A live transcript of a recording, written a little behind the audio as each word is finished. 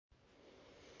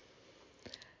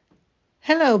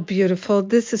Hello, beautiful.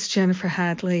 This is Jennifer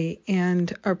Hadley,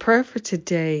 and our prayer for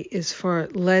today is for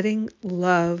letting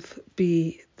love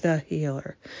be the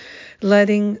healer.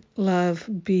 Letting love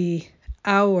be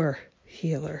our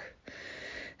healer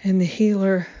and the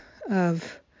healer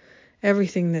of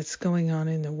everything that's going on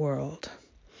in the world.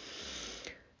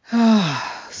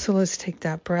 So let's take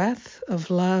that breath of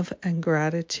love and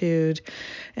gratitude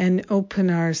and open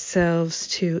ourselves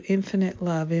to infinite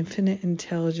love, infinite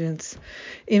intelligence,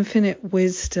 infinite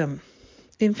wisdom,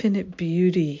 infinite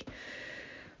beauty.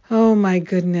 Oh my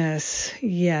goodness.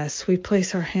 Yes, we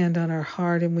place our hand on our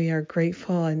heart and we are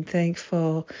grateful and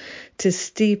thankful to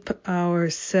steep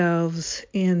ourselves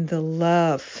in the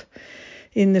love,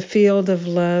 in the field of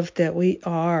love that we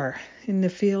are, in the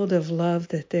field of love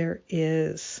that there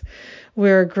is.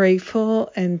 We're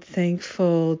grateful and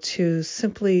thankful to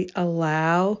simply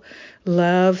allow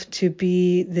love to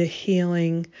be the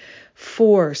healing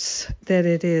force that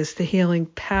it is, the healing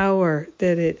power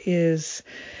that it is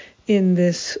in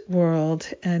this world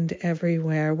and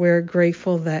everywhere. We're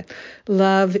grateful that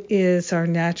love is our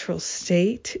natural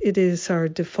state. It is our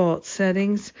default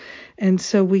settings. And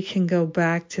so we can go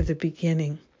back to the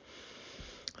beginning.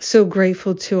 So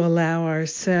grateful to allow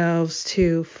ourselves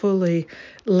to fully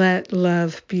let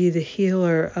love be the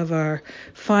healer of our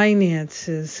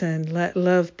finances and let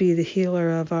love be the healer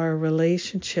of our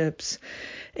relationships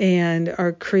and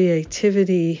our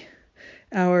creativity,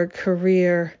 our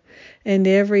career, and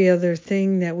every other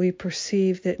thing that we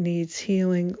perceive that needs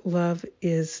healing. Love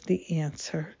is the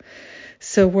answer.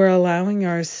 So we're allowing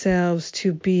ourselves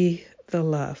to be the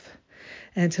love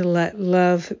and to let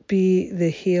love be the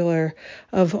healer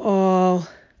of all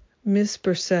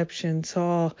misperceptions,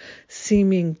 all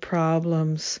seeming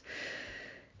problems.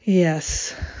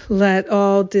 Yes, let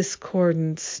all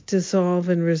discordance dissolve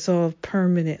and resolve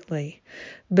permanently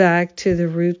back to the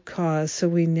root cause so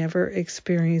we never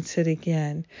experience it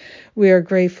again. We are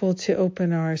grateful to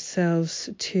open ourselves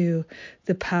to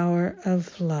the power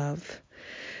of love.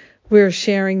 We're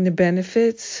sharing the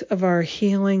benefits of our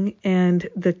healing and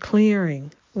the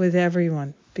clearing with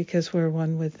everyone because we're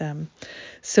one with them.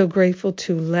 So grateful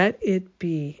to let it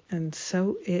be, and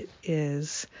so it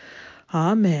is.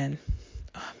 Amen.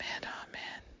 Amen.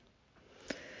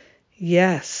 Amen.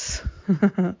 Yes.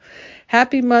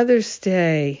 Happy Mother's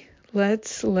Day.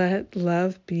 Let's let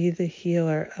love be the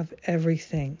healer of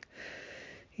everything.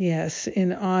 Yes,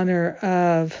 in honor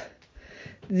of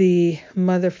the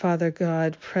Mother, Father,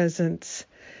 God presence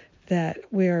that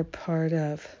we are part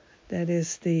of. That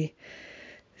is the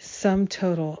sum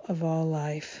total of all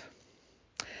life.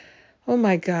 Oh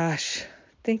my gosh.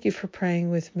 Thank you for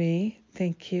praying with me.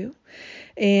 Thank you.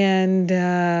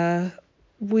 And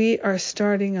we are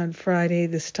starting on Friday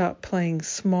the Stop Playing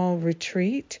Small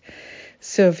retreat.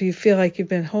 So if you feel like you've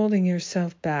been holding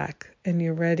yourself back and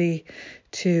you're ready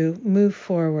to move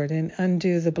forward and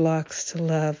undo the blocks to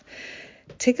love,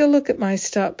 take a look at my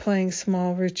Stop Playing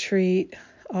Small retreat.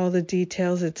 All the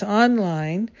details. It's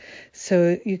online,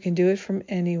 so you can do it from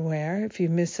anywhere. If you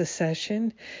miss a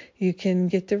session, you can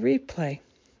get the replay.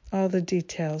 All the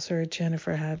details are at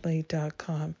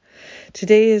jenniferhadley.com.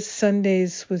 Today is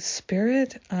Sundays with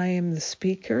Spirit. I am the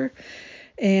speaker,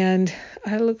 and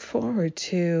I look forward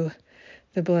to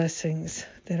the blessings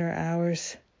that are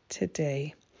ours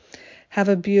today. Have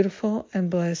a beautiful and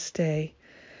blessed day.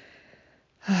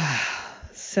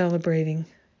 Celebrating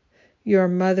your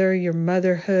mother, your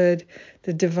motherhood,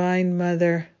 the divine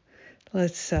mother.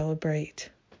 Let's celebrate.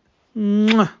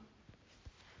 Mwah.